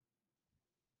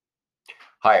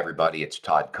Hi, everybody. It's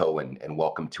Todd Cohen, and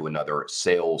welcome to another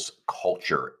Sales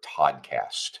Culture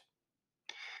Toddcast.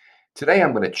 Today,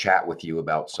 I'm going to chat with you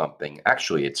about something.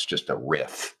 Actually, it's just a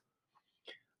riff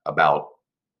about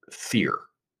fear,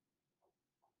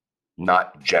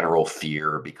 not general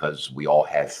fear, because we all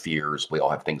have fears. We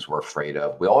all have things we're afraid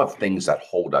of. We all have things that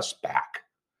hold us back.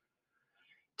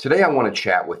 Today, I want to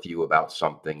chat with you about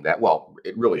something that, well,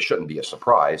 it really shouldn't be a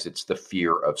surprise. It's the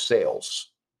fear of sales,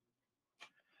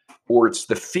 or it's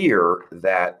the fear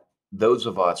that those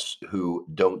of us who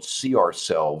don't see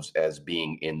ourselves as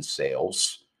being in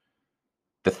sales,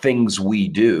 the things we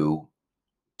do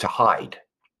to hide.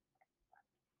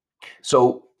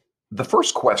 So, the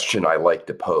first question I like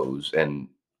to pose, and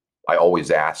I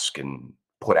always ask and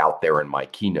put out there in my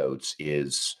keynotes,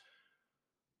 is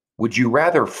would you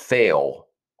rather fail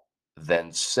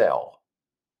than sell?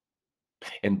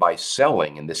 And by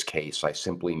selling, in this case, I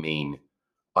simply mean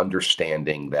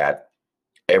understanding that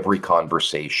every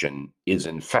conversation is,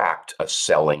 in fact, a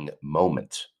selling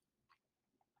moment.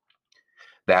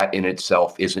 That in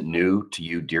itself isn't new to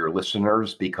you, dear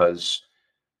listeners, because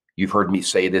you've heard me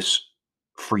say this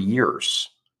for years.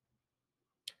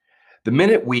 The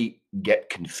minute we get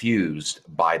confused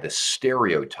by the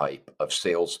stereotype of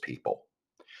salespeople,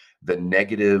 the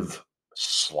negative,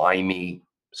 slimy,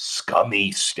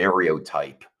 scummy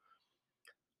stereotype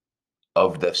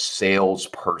of the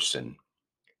salesperson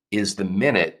is the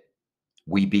minute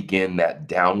we begin that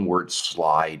downward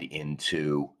slide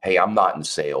into, hey, I'm not in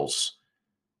sales.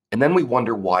 And then we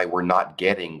wonder why we're not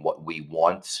getting what we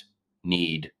want,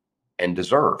 need, and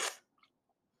deserve.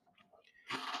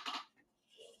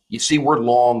 You see, we're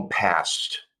long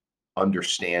past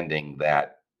understanding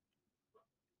that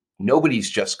nobody's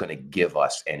just going to give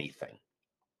us anything.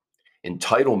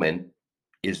 Entitlement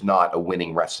is not a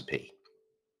winning recipe.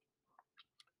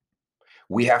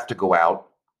 We have to go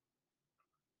out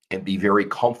and be very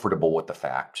comfortable with the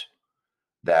fact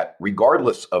that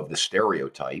regardless of the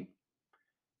stereotype,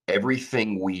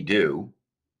 everything we do,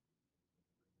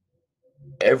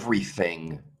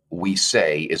 everything we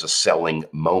say is a selling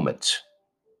moment.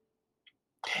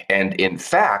 And in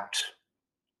fact,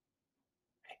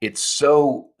 it's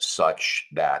so such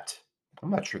that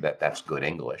I'm not sure that that's good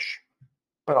English,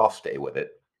 but I'll stay with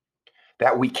it,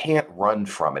 that we can't run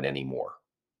from it anymore.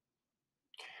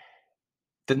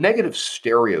 The negative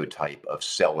stereotype of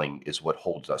selling is what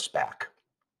holds us back.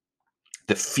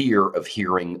 The fear of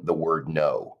hearing the word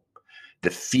no,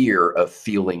 the fear of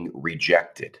feeling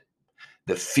rejected,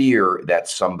 the fear that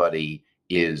somebody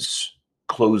is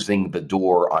closing the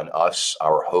door on us,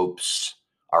 our hopes,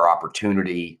 our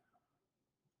opportunity,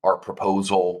 our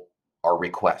proposal, our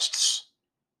requests.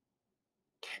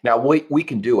 Now we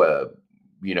can do a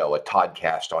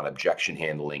Toddcast on objection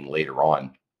handling later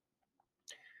on.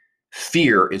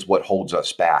 Fear is what holds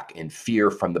us back, and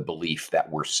fear from the belief that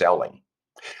we're selling.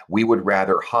 We would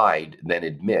rather hide than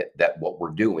admit that what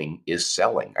we're doing is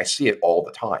selling. I see it all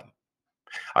the time.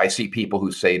 I see people who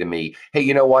say to me, hey,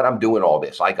 you know what? I'm doing all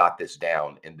this. I got this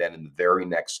down. And then in the very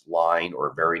next line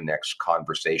or very next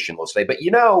conversation, they'll say, but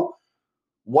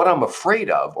what I'm afraid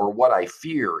of or what I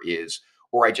fear is,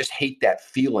 or I just hate that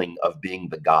feeling of being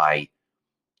the guy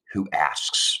who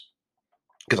asks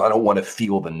because I don't want to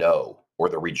feel the no or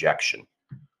the rejection.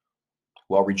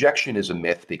 Well, rejection is a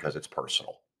myth because it's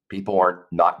personal. People aren't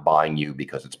not buying you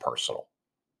because it's personal.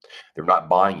 They're not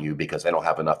buying you because they don't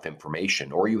have enough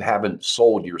information or you haven't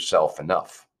sold yourself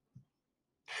enough.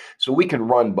 So we can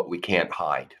run, but we can't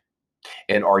hide.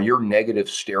 And are your negative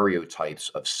stereotypes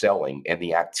of selling and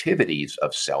the activities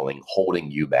of selling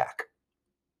holding you back?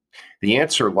 The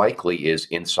answer likely is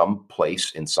in some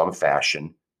place, in some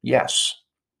fashion, yes.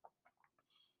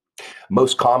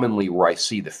 Most commonly, where I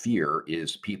see the fear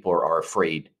is people are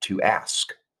afraid to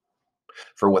ask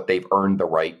for what they've earned the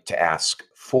right to ask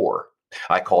for.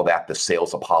 I call that the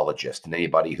sales apologist. And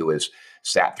anybody who has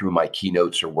sat through my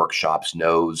keynotes or workshops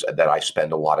knows that I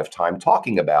spend a lot of time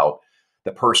talking about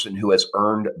the person who has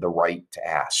earned the right to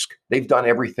ask. They've done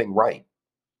everything right,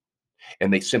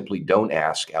 and they simply don't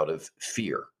ask out of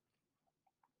fear.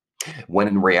 When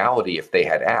in reality, if they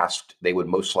had asked, they would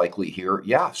most likely hear,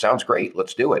 yeah, sounds great,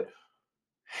 let's do it.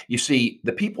 You see,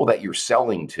 the people that you're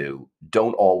selling to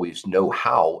don't always know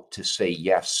how to say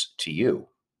yes to you.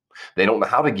 They don't know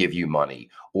how to give you money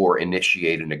or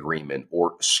initiate an agreement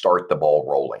or start the ball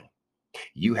rolling.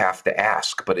 You have to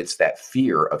ask, but it's that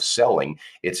fear of selling.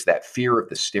 It's that fear of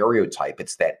the stereotype.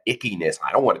 It's that ickiness.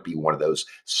 I don't want to be one of those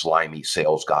slimy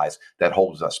sales guys that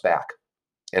holds us back.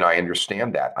 And I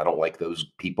understand that. I don't like those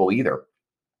people either.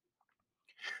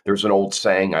 There's an old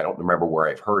saying, I don't remember where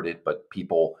I've heard it, but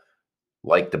people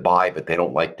like to buy, but they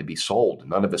don't like to be sold.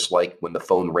 None of us like when the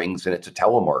phone rings and it's a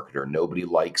telemarketer. Nobody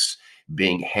likes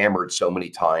being hammered so many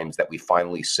times that we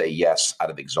finally say yes out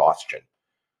of exhaustion.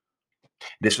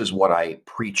 This is what I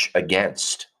preach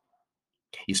against.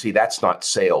 You see, that's not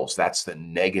sales. That's the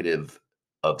negative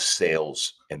of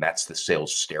sales. And that's the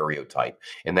sales stereotype.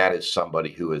 And that is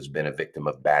somebody who has been a victim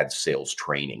of bad sales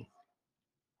training.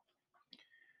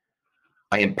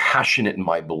 I am passionate in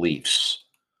my beliefs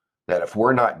that if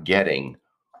we're not getting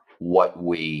what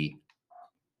we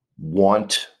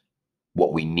want,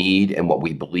 what we need, and what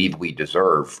we believe we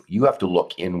deserve, you have to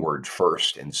look inward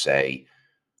first and say,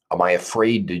 am I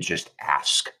afraid to just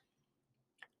ask?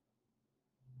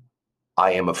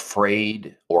 I am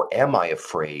afraid, or am I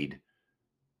afraid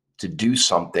to do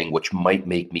something which might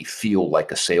make me feel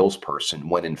like a salesperson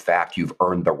when in fact you've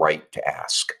earned the right to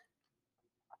ask?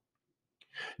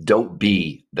 Don't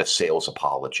be the sales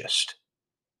apologist.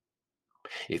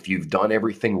 If you've done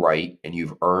everything right and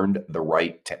you've earned the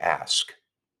right to ask,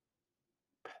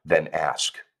 then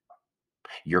ask.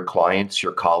 Your clients,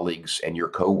 your colleagues, and your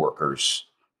coworkers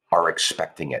are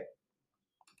expecting it.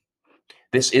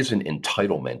 This isn't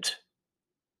entitlement.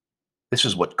 This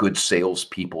is what good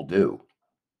salespeople do.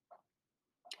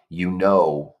 You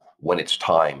know when it's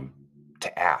time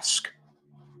to ask.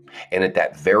 And at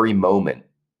that very moment,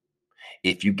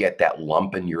 if you get that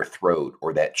lump in your throat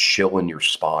or that chill in your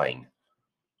spine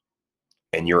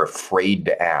and you're afraid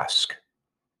to ask,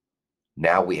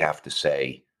 now we have to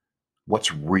say,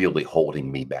 what's really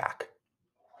holding me back?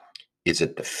 Is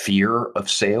it the fear of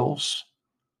sales?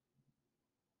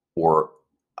 Or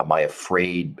am I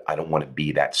afraid I don't want to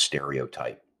be that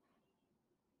stereotype?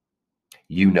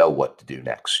 You know what to do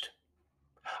next.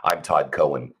 I'm Todd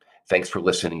Cohen. Thanks for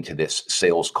listening to this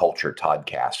Sales Culture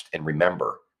Toddcast. And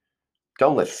remember,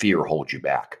 don't let fear hold you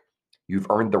back. You've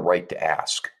earned the right to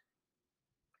ask.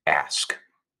 Ask.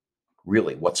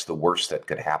 Really, what's the worst that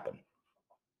could happen?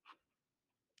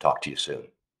 Talk to you soon.